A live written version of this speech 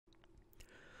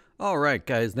All right,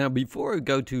 guys. Now, before I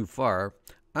go too far,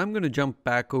 I'm going to jump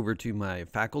back over to my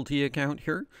faculty account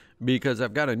here because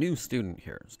I've got a new student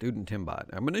here, student Timbot.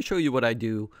 I'm going to show you what I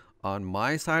do on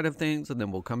my side of things, and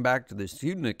then we'll come back to the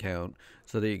student account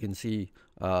so that you can see,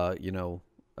 the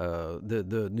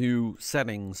new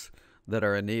settings that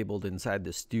are enabled inside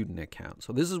the student account.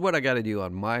 So this is what I got to do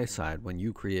on my side when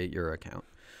you create your account.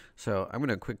 So I'm going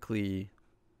to quickly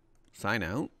sign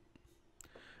out,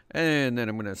 and then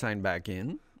I'm going to sign back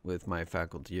in with my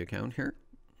faculty account here.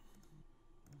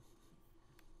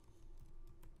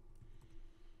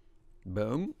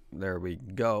 Boom, there we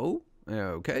go.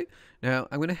 Okay, now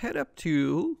I'm going to head up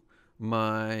to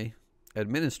my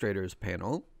administrators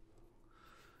panel,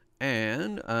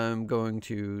 and I'm going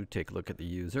to take a look at the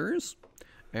users.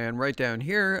 And right down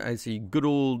here, I see good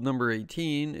old number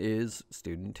 18 is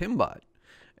student Timbot.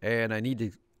 And I need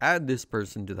to add this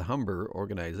person to the Humber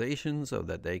organization so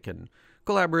that they can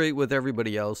collaborate with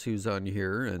everybody else who's on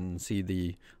here and see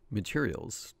the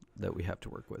materials that we have to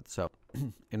work with. So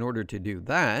in order to do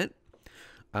that,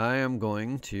 I am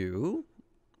going to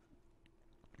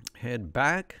head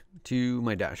back to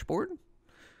my dashboard.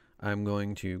 I'm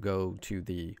going to go to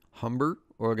the Humber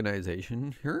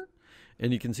organization here,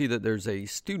 and you can see that there's a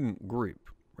student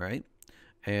group, right?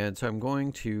 And so I'm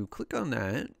going to click on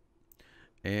that,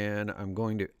 and I'm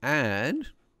going to add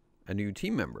a new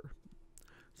team member.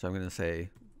 So I'm going to say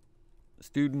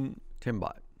student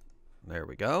Timbot. There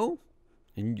we go.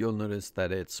 And you'll notice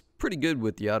that it's pretty good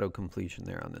with the auto completion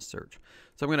there on this search.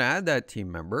 So I'm going to add that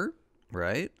team member,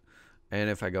 right? And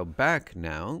if I go back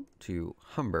now to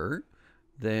Humber,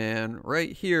 then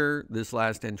right here, this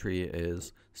last entry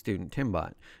is student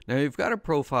Timbot. Now you've got a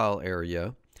profile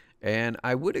area, and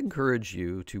I would encourage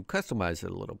you to customize it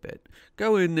a little bit.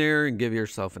 Go in there and give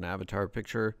yourself an avatar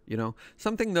picture,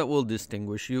 something that will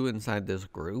distinguish you inside this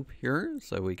group here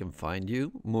so we can find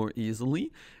you more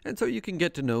easily and so you can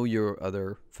get to know your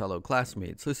other fellow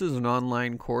classmates. This is an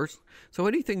online course, so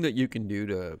anything that you can do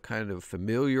to kind of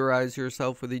familiarize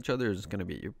yourself with each other is going to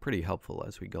be pretty helpful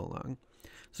as we go along.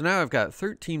 So now I've got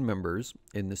 13 members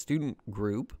in the student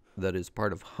group that is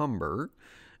part of Humber.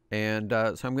 And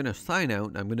so I'm going to sign out,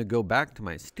 and I'm going to go back to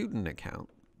my student account.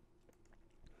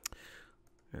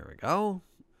 There we go.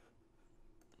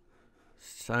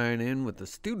 Sign in with the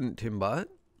student Timbot.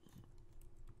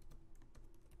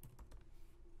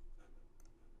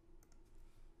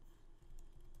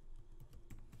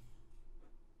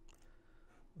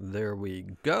 There we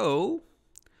go.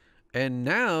 And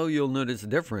now you'll notice a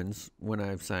difference when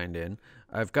I've signed in.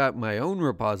 I've got my own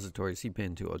repository,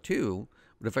 CPAN 202.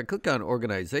 But if I click on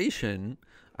organization,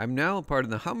 I'm now a part of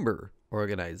the Humber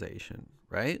organization,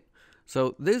 right?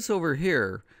 So this over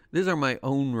here, these are my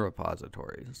own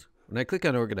repositories. When I click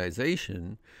on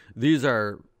organization, these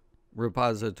are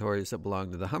repositories that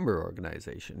belong to the Humber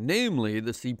organization, namely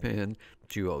the CPAN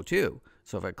 202.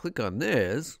 So if I click on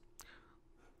this,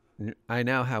 I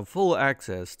now have full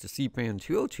access to CPAN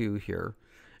 202 here,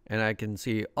 and I can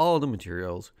see all the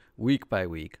materials week by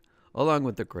week, along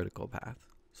with the critical path.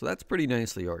 So that's pretty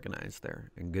nicely organized there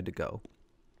and good to go.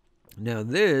 Now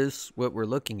this, what we're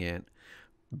looking at,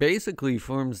 basically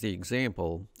forms the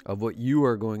example of what you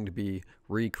are going to be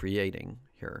recreating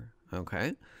here,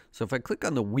 okay? So if I click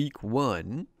on the week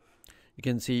 1, you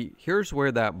can see here's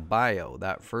where that bio,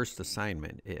 that first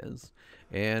assignment is.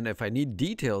 And if I need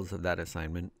details of that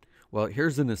assignment, well,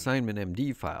 here's an assignment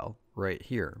MD file right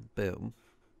here, boom,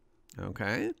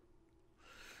 okay?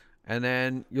 And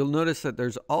then you'll notice that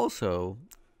there's also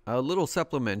a little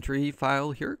supplementary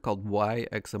file here called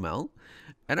YXML,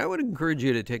 and I would encourage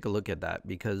you to take a look at that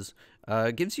because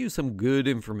it gives you some good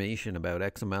information about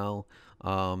XML,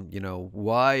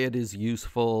 why it is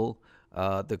useful,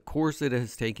 the course it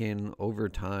has taken over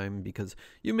time, because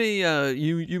you may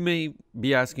you may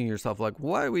be asking yourself, like,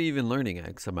 why are we even learning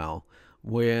XML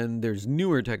when there's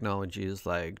newer technologies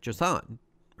like JSON,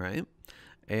 right?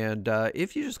 And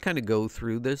if you just kind of go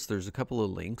through this, there's a couple of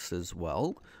links as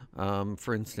well.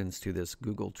 For instance, to this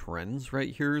Google Trends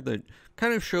right here that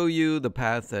kind of show you the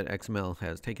path that XML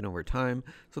has taken over time.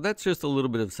 So that's just a little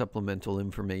bit of supplemental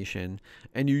information.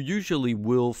 And you usually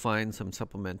will find some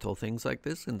supplemental things like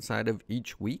this inside of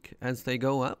each week as they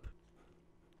go up.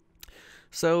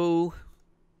 So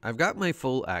I've got my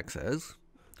full access.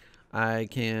 I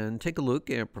can take a look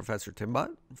at Professor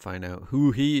Timbot, find out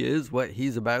who he is, what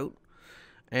he's about.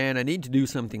 And I need to do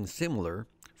something similar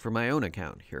for my own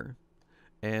account here.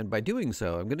 And by doing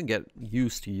so, I'm going to get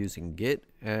used to using Git,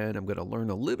 and I'm going to learn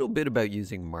a little bit about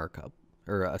using Markdown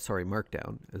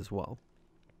as well.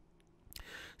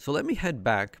 So let me head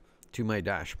back to my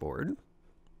dashboard.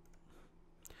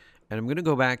 And I'm going to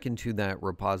go back into that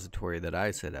repository that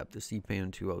I set up, the cpan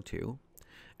 202.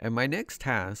 And my next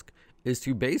task is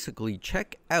to basically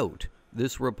check out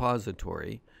this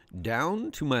repository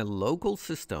down to my local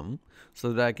system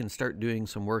so that I can start doing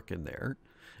some work in there.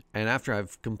 And after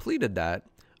I've completed that,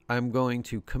 I'm going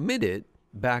to commit it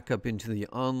back up into the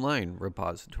online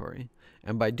repository.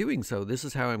 And by doing so, this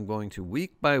is how I'm going to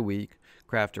week by week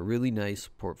craft a really nice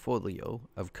portfolio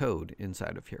of code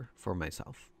inside of here for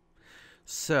myself.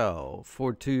 So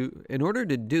in order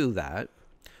to do that,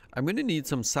 I'm going to need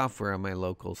some software on my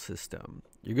local system.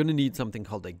 You're going to need something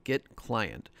called a Git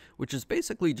client, which is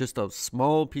basically just a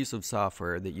small piece of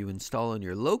software that you install on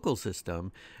your local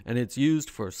system, and it's used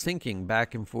for syncing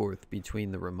back and forth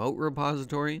between the remote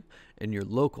repository and your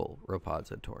local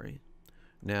repository.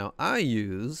 Now, I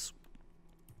use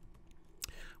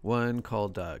one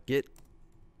called Git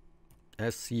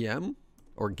SCM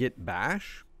or Git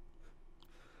Bash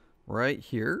right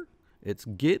here. It's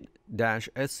git-scm.com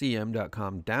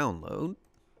download.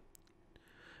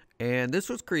 And this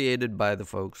was created by the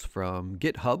folks from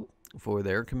GitHub for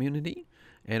their community.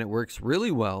 And it works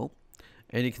really well.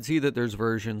 And you can see that there's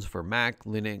versions for Mac,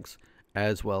 Linux,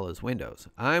 as well as Windows.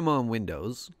 I'm on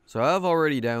Windows, so I've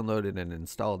already downloaded and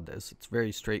installed this. It's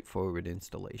very straightforward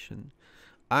installation.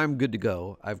 I'm good to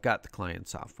go. I've got the client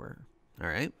software. All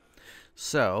right.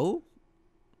 So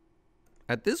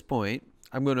at this point,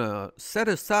 I'm going to set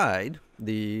aside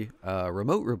the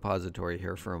remote repository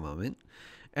here for a moment,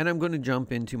 and I'm going to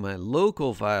jump into my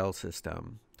local file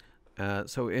system.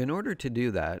 So in order to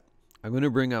do that, I'm going to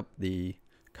bring up the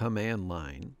command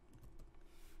line.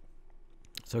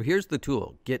 So here's the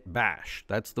tool, Git Bash.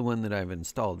 That's the one that I've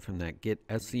installed from that Git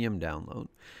SCM download.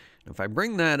 If I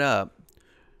bring that up,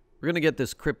 we're going to get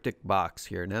this cryptic box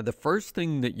here. Now, the first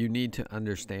thing that you need to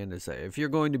understand is that if you're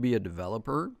going to be a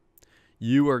developer,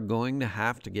 you are going to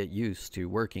have to get used to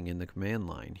working in the command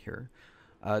line here.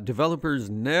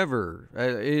 Developers never,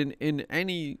 in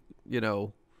any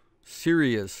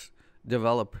serious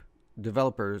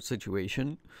developer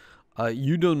situation,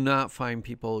 you do not find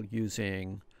people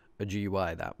using a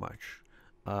GUI that much.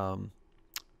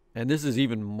 And this is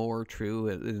even more true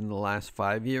in the last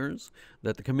 5 years,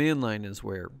 that the command line is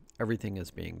where everything is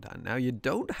being done. Now, you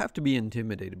don't have to be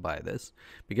intimidated by this,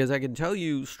 because I can tell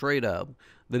you straight up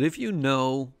that if you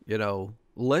know,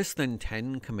 less than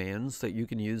 10 commands that you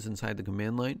can use inside the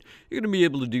command line, you're going to be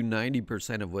able to do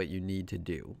 90% of what you need to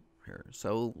do here.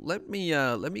 So let me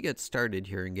get started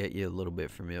here and get you a little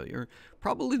bit familiar.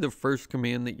 Probably the first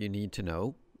command that you need to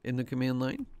know in the command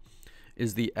line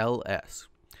is the ls.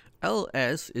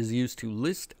 ls is used to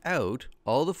list out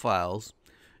all the files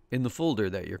in the folder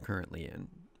that you're currently in,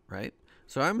 right?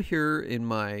 So I'm here in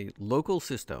my local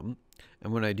system,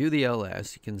 and when I do the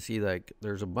ls, you can see like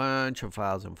there's a bunch of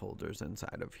files and folders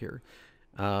inside of here.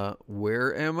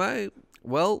 Where am I?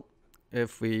 Well,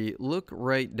 if we look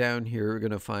right down here, we're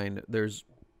going to find there's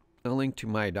a link to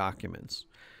my documents.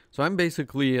 So I'm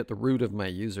basically at the root of my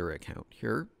user account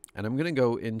here, and I'm going to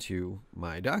go into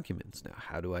my documents. Now,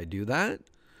 how do I do that?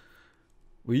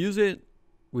 We use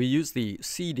the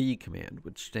cd command,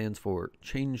 which stands for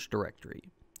change directory.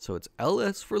 So it's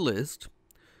ls for list,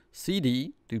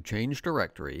 cd to change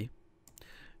directory,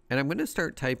 and I'm going to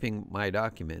start typing my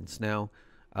documents. Now,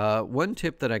 one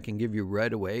tip that I can give you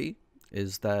right away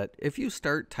is that if you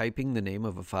start typing the name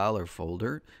of a file or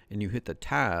folder and you hit the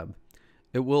tab,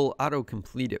 it will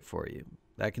auto-complete it for you.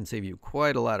 That can save you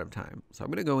quite a lot of time. So I'm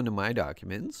going to go into my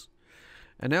documents,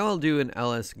 and now I'll do an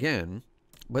ls again,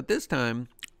 but this time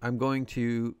I'm going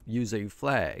to use a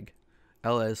flag,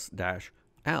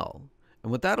 ls-l.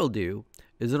 And what that'll do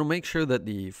is it'll make sure that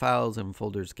the files and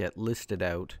folders get listed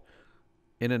out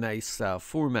in a nice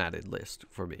formatted list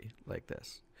for me, like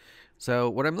this. So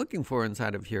what I'm looking for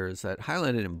inside of here is that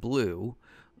highlighted in blue,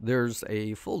 there's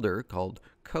a folder called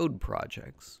Code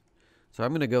Projects. So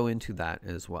I'm going to go into that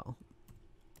as well.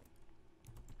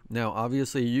 Now,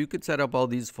 obviously, you could set up all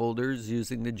these folders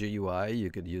using the GUI.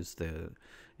 You could use the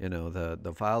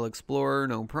File Explorer,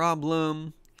 no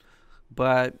problem.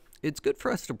 But it's good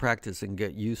for us to practice and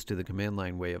get used to the command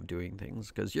line way of doing things,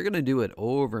 because you're going to do it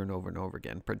over and over and over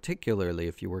again, particularly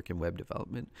if you work in web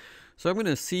development. So I'm going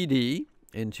to cd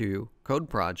into Code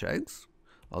Projects.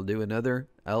 I'll do another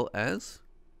ls-l.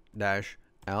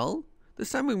 This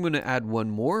time I'm going to add one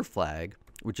more flag,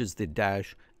 which is the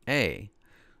 -a.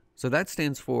 So that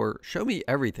stands for show me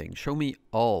everything, show me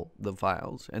all the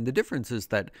files. And the difference is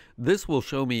that this will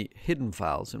show me hidden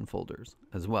files and folders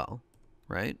as well,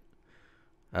 right?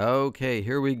 Okay,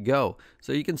 here we go.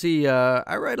 So you can see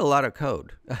I write a lot of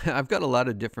code. I've got a lot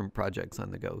of different projects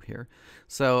on the go here.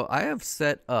 So I have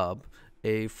set up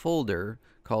a folder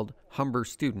called Humber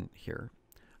Student here.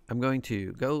 I'm going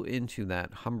to go into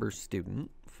that Humber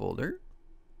Student folder.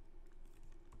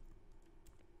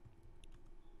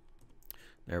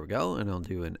 There we go, and I'll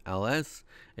do an ls.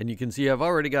 And you can see I've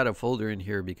already got a folder in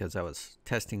here because I was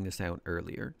testing this out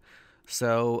earlier.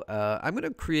 So I'm going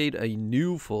to create a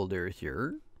new folder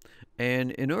here.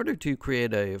 And in order to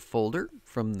create a folder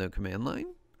from the command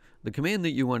line, the command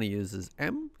that you want to use is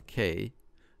mkdir,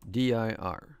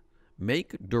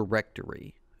 make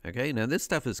directory. Okay, now this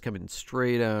stuff is coming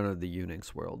straight out of the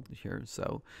Unix world here.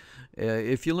 So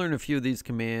if you learn a few of these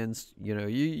commands, you know,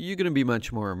 you're going to be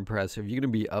much more impressive. You're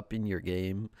going to be up in your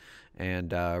game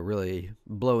and really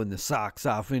blowing the socks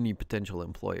off any potential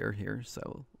employer here.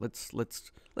 So let's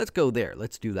go there.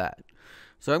 Let's do that.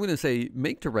 So I'm going to say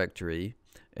make directory,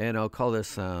 and I'll call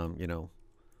this, you know,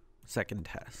 second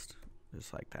test,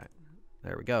 just like that.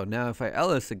 There we go. Now if I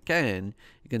ls again,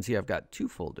 you can see I've got two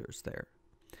folders there.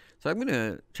 So I'm going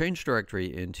to change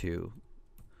directory into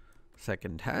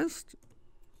second test.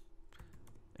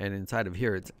 And inside of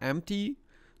here, it's empty.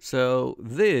 So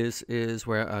this is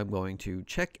where I'm going to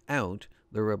check out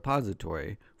the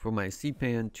repository for my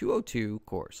CPAN 202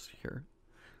 course here.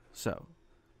 So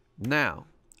now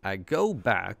I go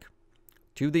back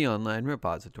to the online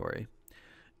repository,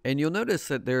 and you'll notice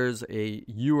that there's a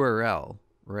URL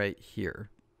right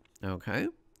here. Okay.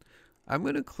 I'm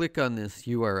going to click on this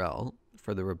URL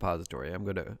for the repository. I'm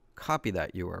going to copy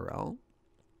that URL.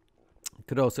 You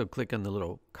could also click on the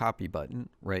little copy button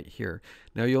right here.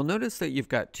 Now you'll notice that you've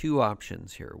got two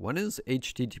options here. One is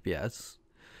HTTPS,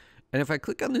 and if I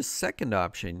click on this second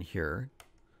option here,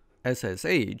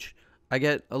 SSH, I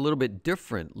get a little bit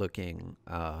different looking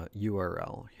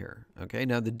URL here. Okay,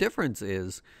 now the difference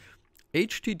is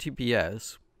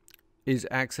HTTPS is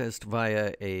accessed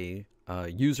via a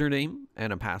username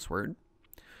and a password.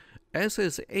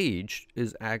 SSH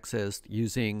is accessed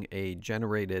using a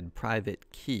generated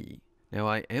private key. Now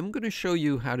I am going to show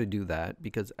you how to do that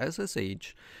because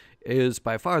SSH is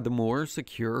by far the more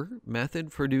secure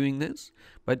method for doing this.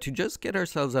 But to just get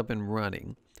ourselves up and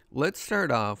running, let's start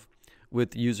off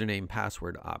with the username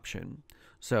password option.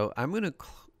 So I'm going to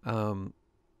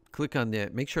click on the,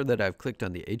 make sure that I've clicked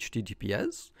on the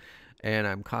HTTPS, and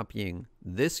I'm copying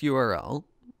this URL.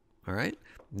 All right.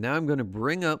 Now I'm going to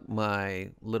bring up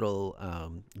my little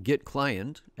Git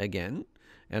client again,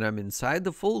 and I'm inside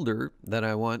the folder that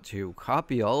I want to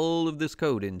copy all of this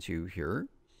code into here.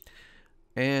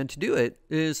 And to do it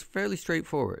is fairly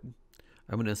straightforward.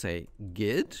 I'm going to say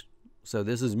git. So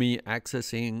this is me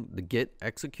accessing the Git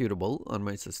executable on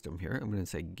my system here. I'm going to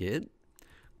say git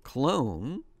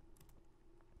clone,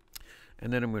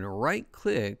 and then I'm going to right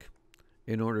click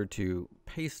in order to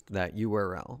paste that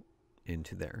URL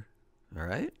into there. All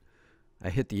right, I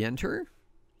hit the enter.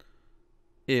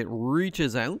 It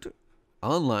reaches out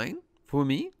online for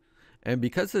me, and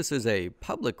because this is a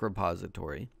public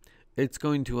repository, it's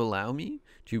going to allow me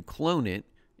to clone it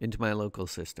into my local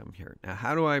system here. Now,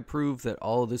 how do I prove that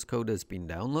all of this code has been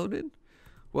downloaded?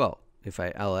 Well, if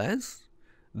I ls,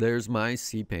 there's my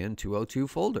CPAN 202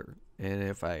 folder, and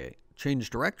if I change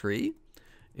directory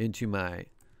into my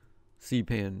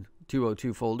CPAN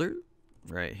 202 folder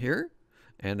right here,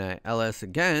 and I ls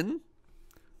again,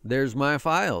 there's my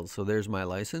files. So there's my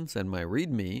license and my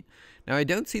readme. Now I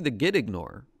don't see the git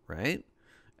ignore, right?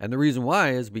 And the reason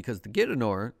why is because the git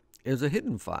ignore is a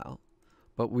hidden file.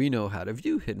 But we know how to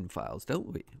view hidden files,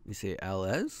 don't we? We say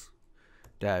ls-l-a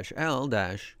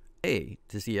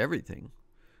to see everything.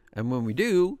 And when we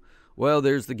do, well,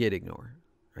 there's the git ignore,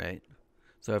 right?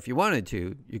 So if you wanted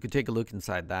to, you could take a look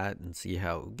inside that and see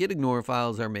how git ignore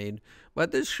files are made.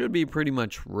 But this should be pretty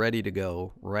much ready to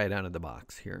go right out of the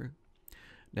box here.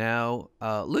 Now,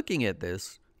 looking at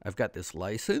this, I've got this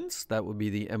license. That would be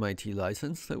the MIT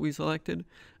license that we selected.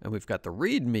 And we've got the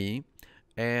README.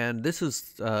 And this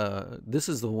is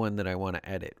the one that I want to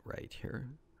edit right here.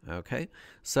 Okay,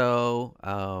 so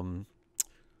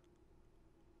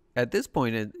at this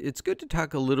point, it's good to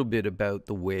talk a little bit about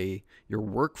the way your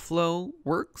workflow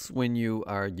works when you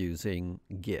are using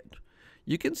Git.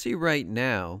 You can see right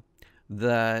now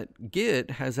that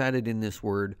Git has added in this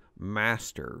word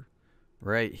master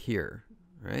right here,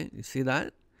 right? You see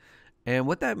that? And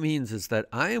what that means is that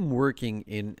I am working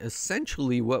in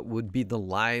essentially what would be the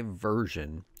live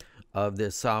version of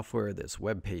this software, this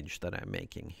web page that I'm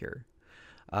making here.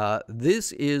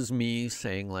 This is me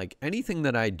saying like anything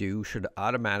that I do should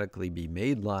automatically be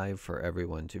made live for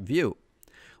everyone to view.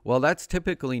 Well, that's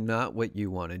typically not what you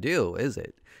want to do, is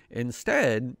it?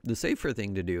 Instead, the safer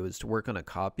thing to do is to work on a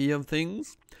copy of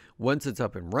things. Once it's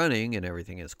up and running and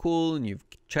everything is cool and you've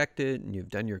checked it and you've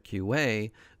done your QA,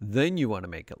 then you want to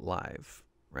make it live,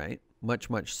 right?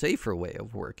 much safer way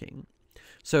of working.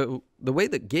 So the way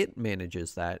that Git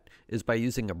manages that is by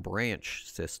using a branch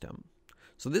system.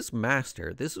 So this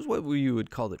master, this is what we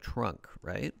would call the trunk,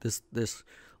 right? This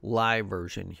live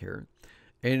version here.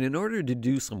 And in order to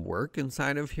do some work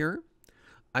inside of here,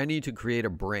 I need to create a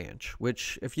branch,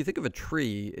 which if you think of a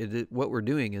tree, what we're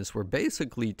doing is we're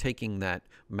basically taking that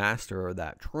master or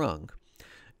that trunk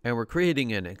and we're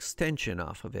creating an extension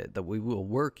off of it that we will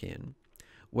work in.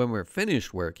 When we're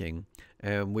finished working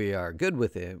and we are good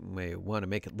with it and we want to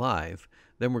make it live,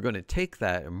 then we're going to take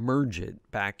that and merge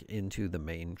it back into the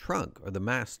main trunk or the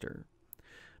master.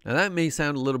 Now that may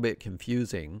sound a little bit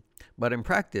confusing, but in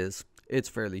practice, it's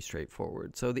fairly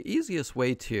straightforward. So the easiest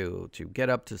way to get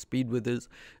up to speed with this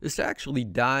is to actually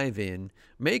dive in,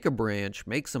 make a branch,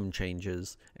 make some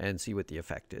changes, and see what the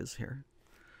effect is here.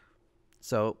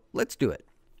 So let's do it.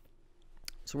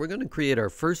 So we're going to create our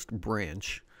first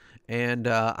branch, and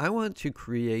I want to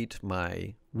create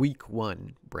my week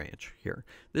 1 branch here.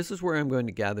 This is where I'm going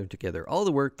to gather together all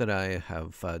the work that I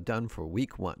have done for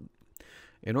week 1.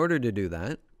 In order to do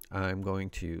that, I'm going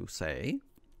to say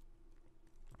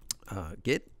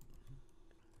git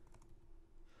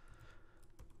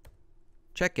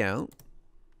checkout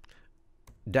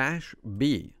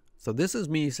 -b. So this is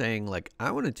me saying, like,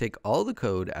 I want to take all the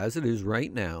code as it is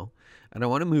right now and I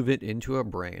want to move it into a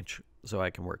branch so I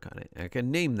can work on it. I can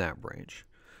name that branch.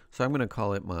 So I'm going to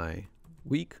call it my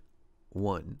week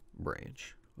 1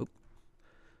 branch.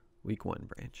 Week 1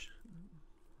 branch.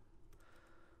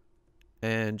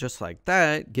 And just like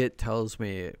that, Git tells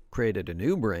me it created a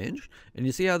new branch. And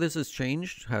you see how this has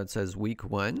changed, how it says week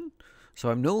 1?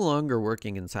 So I'm no longer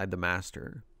working inside the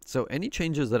master. So any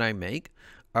changes that I make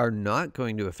are not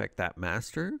going to affect that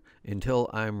master until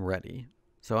I'm ready.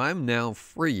 So I'm now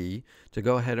free to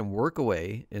go ahead and work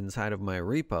away inside of my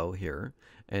repo here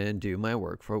and do my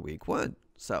work for week 1.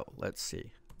 So let's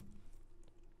see.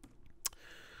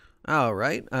 All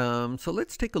right, so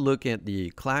let's take a look at the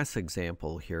class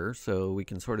example here so we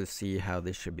can sort of see how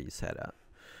this should be set up.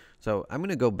 So I'm going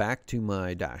to go back to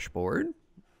my dashboard.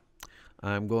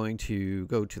 I'm going to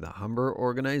go to the Humber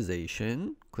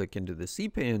organization, click into the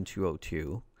CPAN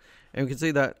 202, and we can see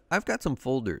that I've got some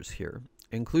folders here,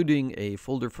 including a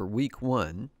folder for week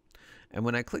 1. And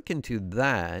when I click into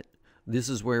that, this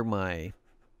is where my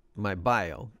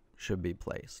bio should be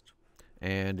placed.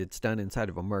 And it's done inside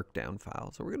of a markdown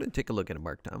file. So we're going to take a look at a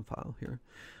markdown file here.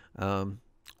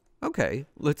 Okay,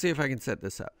 let's see if I can set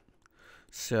this up.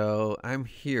 So I'm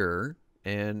here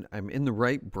and I'm in the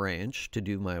right branch to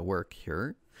do my work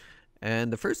here.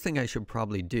 And the first thing I should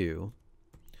probably do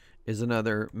is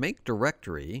another make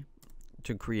directory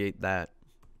to create that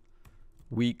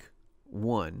week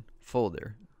 1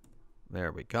 folder.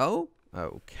 There we go.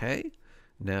 Okay.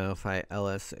 Now if I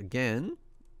ls again,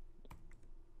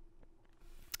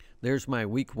 there's my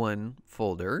week 1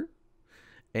 folder,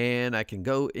 and I can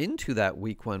go into that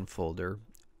week 1 folder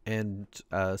and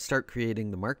start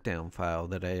creating the markdown file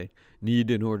that I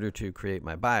need in order to create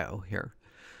my bio here.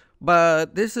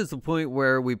 But this is the point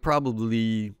where we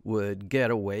probably would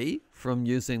get away from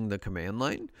using the command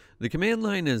line. The command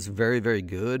line is very, very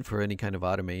good for any kind of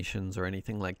automations or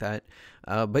anything like that.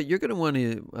 But you're going to want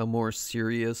a more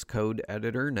serious code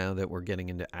editor now that we're getting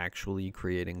into actually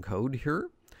creating code here.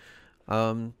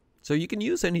 So you can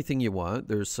use anything you want.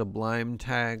 There's Sublime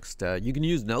Text. You can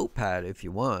use Notepad if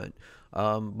you want.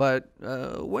 But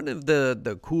one of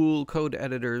the cool code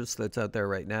editors that's out there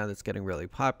right now that's getting really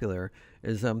popular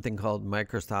is something called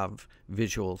Microsoft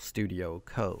Visual Studio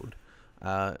Code.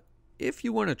 If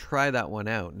you want to try that one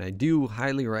out, and I do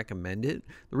highly recommend it,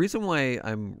 the reason why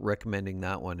I'm recommending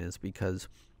that one is because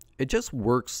it just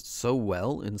works so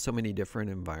well in so many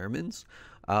different environments.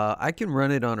 I can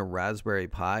run it on a Raspberry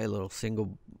Pi, a little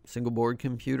single board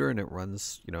computer, and it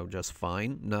runs, just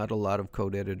fine. Not a lot of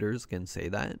code editors can say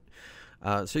that.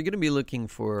 So you're going to be looking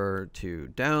to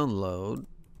download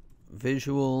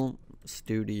Visual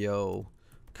Studio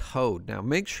Code. Now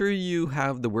make sure you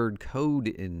have the word code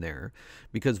in there,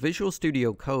 because Visual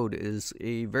Studio Code is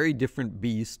a very different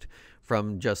beast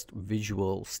from just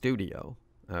Visual Studio.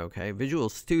 Okay, Visual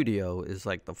Studio is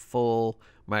like the full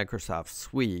Microsoft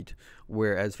suite,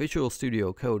 whereas Visual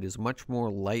Studio Code is much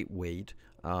more lightweight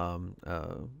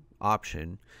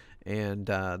option, and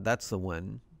that's the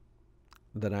one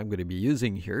that I'm going to be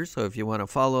using here. So if you want to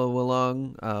follow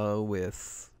along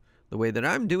with the way that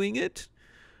I'm doing it,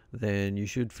 then you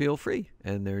should feel free.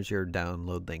 And there's your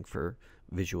download link for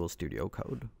Visual Studio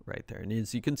Code right there. And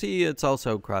as you can see, it's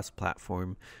also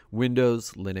cross-platform,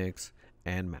 Windows, Linux,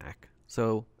 and Mac.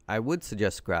 So I would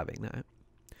suggest grabbing that.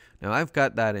 Now I've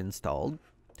got that installed.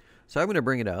 So I'm going to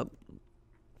bring it up.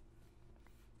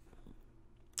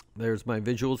 There's my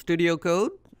Visual Studio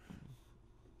Code.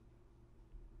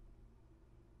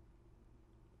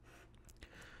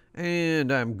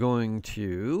 And I'm going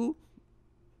to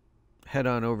head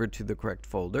on over to the correct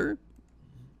folder.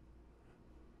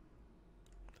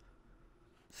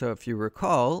 So if you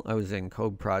recall, I was in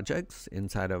Code Projects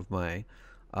inside of my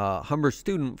Humber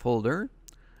Student folder.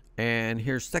 And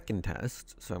here's Second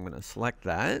Test. So I'm going to select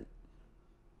that.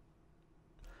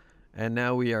 And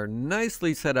now we are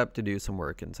nicely set up to do some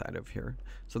work inside of here.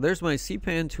 So there's my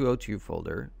CPAN 202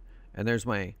 folder. And there's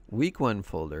my week 1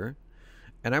 folder.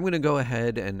 And I'm going to go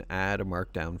ahead and add a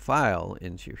markdown file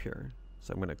into here.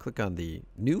 So I'm going to click on the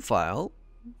new file.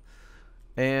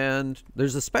 And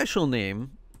there's a special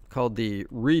name called the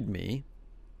readme.md.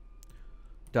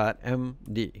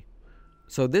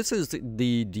 So this is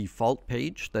the default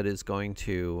page that is going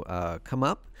to come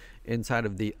up inside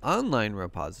of the online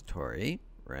repository,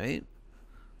 right?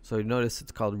 So you notice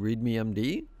it's called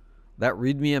readme.md. That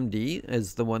readme.md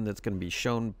is the one that's going to be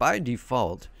shown by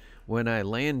default when I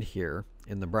land here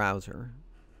in the browser.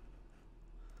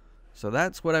 So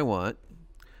that's what I want.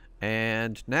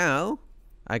 And now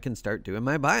I can start doing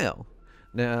my bio.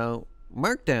 Now,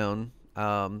 Markdown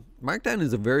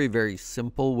is a very, very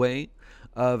simple way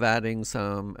of adding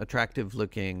some attractive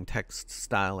looking text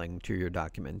styling to your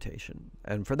documentation.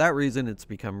 And for that reason, it's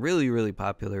become really, really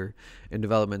popular in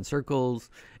development circles.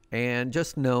 And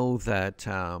just know that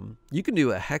you can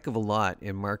do a heck of a lot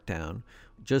in Markdown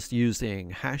just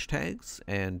using hashtags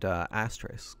and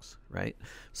asterisks, right?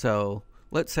 So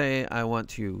let's say I want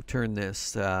to turn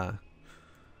this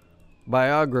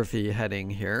biography heading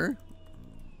here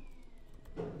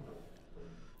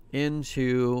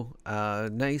into a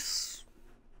nice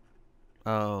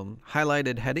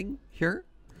highlighted heading here.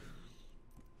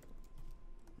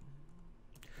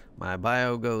 My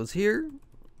bio goes here.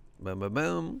 Boom, boom,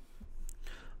 boom.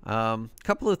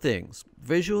 Couple of things.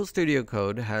 Visual Studio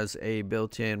Code has a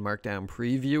built-in Markdown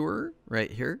previewer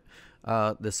right here.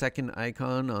 The second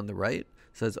icon on the right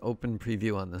says Open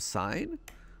Preview on the side.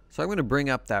 So I'm going to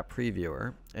bring up that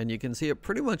previewer, and you can see it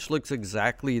pretty much looks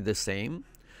exactly the same.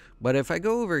 But if I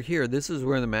go over here, this is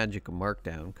where the magic of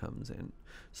Markdown comes in.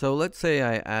 So let's say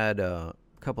I add a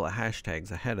couple of hashtags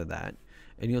ahead of that,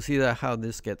 and you'll see that how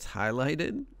this gets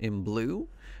highlighted in blue.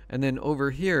 And then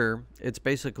over here, it's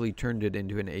basically turned it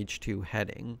into an H2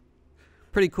 heading.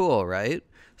 Pretty cool, right?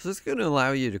 So it's going to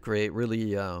allow you to create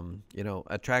really,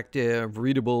 attractive,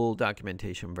 readable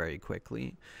documentation very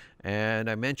quickly. And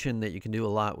I mentioned that you can do a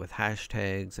lot with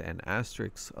hashtags and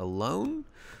asterisks alone.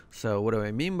 So what do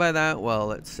I mean by that? Well,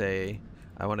 let's say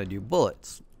I want to do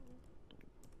bullets.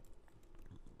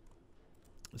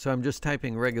 So I'm just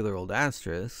typing regular old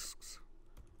asterisks.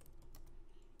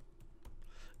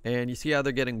 And you see how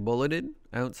they're getting bulleted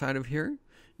outside of here?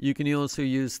 You can also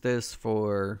use this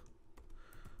for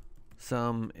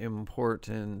some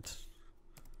important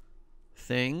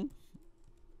thing,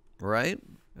 right?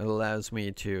 It allows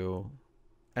me to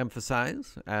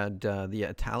emphasize, add the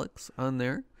italics on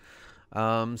there.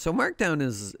 So Markdown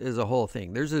is a whole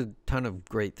thing. There's a ton of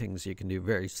great things you can do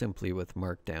very simply with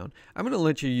Markdown. I'm going to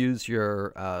let you use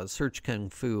your Search Kung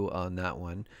Fu on that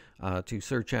one to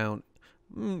search out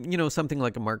something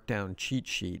like a Markdown cheat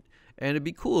sheet. And it'd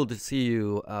be cool to see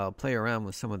you play around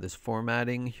with some of this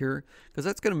formatting here, because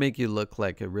that's going to make you look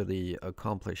like a really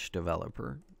accomplished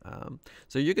developer.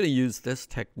 So you're going to use this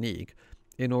technique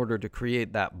in order to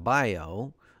create that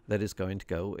bio that is going to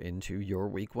go into your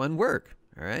week 1 work.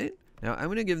 All right. Now I'm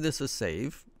going to give this a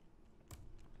save.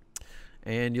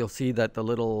 And you'll see that the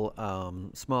little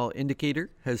small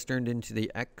indicator has turned into the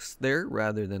X there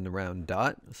rather than the round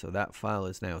dot. So that file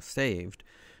is now saved.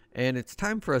 And it's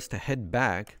time for us to head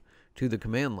back to the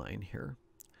command line here.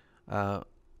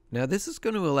 Now this is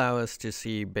going to allow us to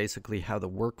see basically how the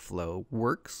workflow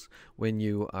works when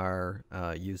you are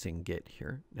using Git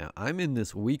here. Now I'm in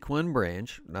this week 1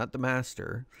 branch, not the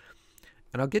master.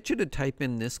 And I'll get you to type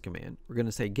in this command. We're going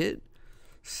to say git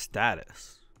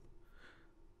status.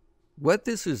 What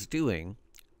this is doing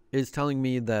is telling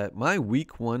me that my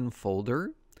week 1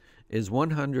 folder is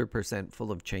 100%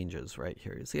 full of changes right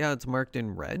here. You see how it's marked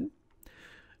in red?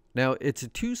 Now, it's a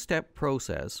 2-step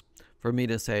process for me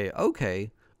to say,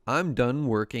 okay, I'm done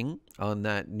working on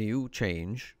that new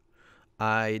change.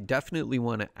 I definitely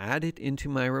want to add it into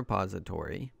my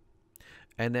repository.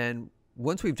 And then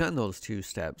once we've done those 2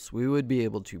 steps, we would be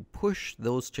able to push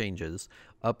those changes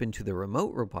up into the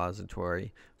remote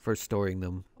repository for storing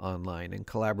them online and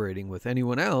collaborating with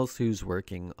anyone else who's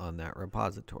working on that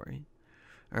repository.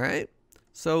 All right,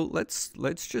 so let's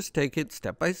just take it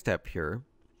step by step here.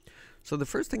 So the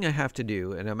first thing I have to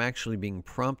do, and I'm actually being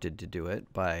prompted to do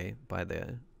it by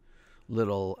the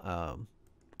little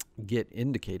Git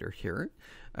indicator here.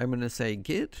 I'm going to say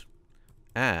git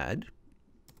add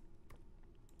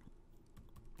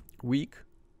week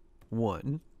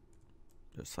 1,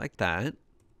 just like that.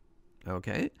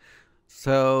 Okay,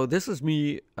 so this is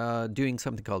me doing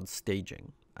something called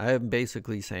staging. I am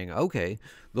basically saying, okay,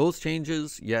 those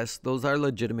changes, yes, those are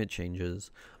legitimate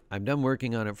changes. I'm done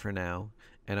working on it for now,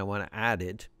 and I want to add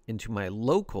it into my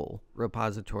local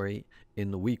repository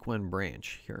in the week 1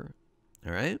 branch here.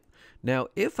 All right. Now,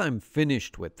 if I'm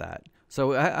finished with that,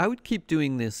 so I would keep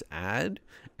doing this add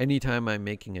anytime I'm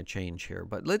making a change here.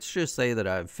 But let's just say that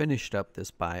I've finished up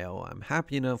this bio. I'm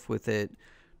happy enough with it.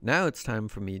 Now it's time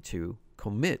for me to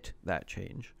commit that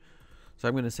change. So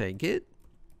I'm going to say git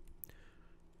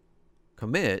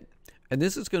commit, and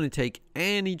this is going to take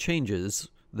any changes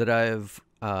that I've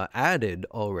added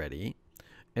already,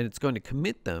 and it's going to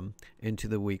commit them into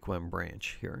the week 1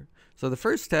 branch here. So the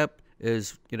first step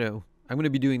is, I'm going to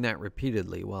be doing that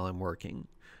repeatedly while I'm working.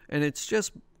 And it's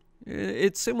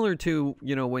similar to,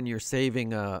 when you're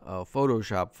saving a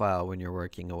Photoshop file when you're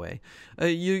working away.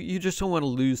 You just don't want to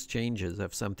lose changes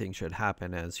if something should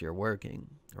happen as you're working,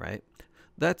 right?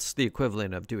 That's the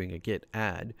equivalent of doing a git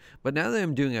add. But now that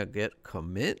I'm doing a git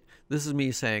commit, this is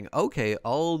me saying, okay,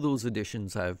 all those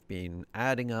additions I've been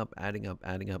adding up,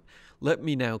 let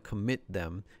me now commit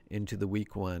them into the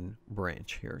week 1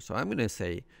 branch here. So I'm going to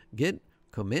say git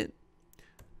commit,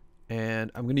 and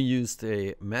I'm going to use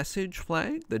the message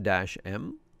flag, the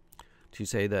 -m, to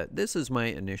say that this is my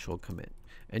initial commit.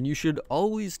 And you should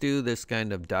always do this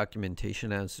kind of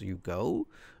documentation as you go,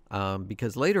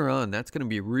 because later on that's going to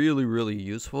be really, really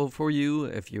useful for you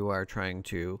if you are trying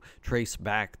to trace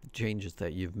back the changes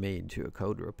that you've made to a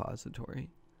code repository.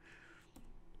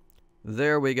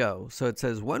 There we go. So it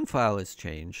says 1 file is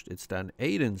changed. It's done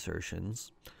 8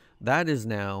 insertions. That is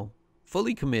now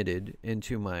fully committed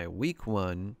into my week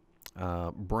 1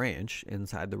 branch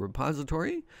inside the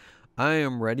repository. I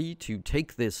am ready to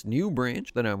take this new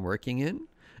branch that I'm working in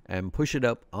and push it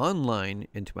up online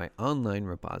into my online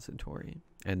repository.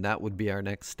 And that would be our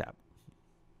next step.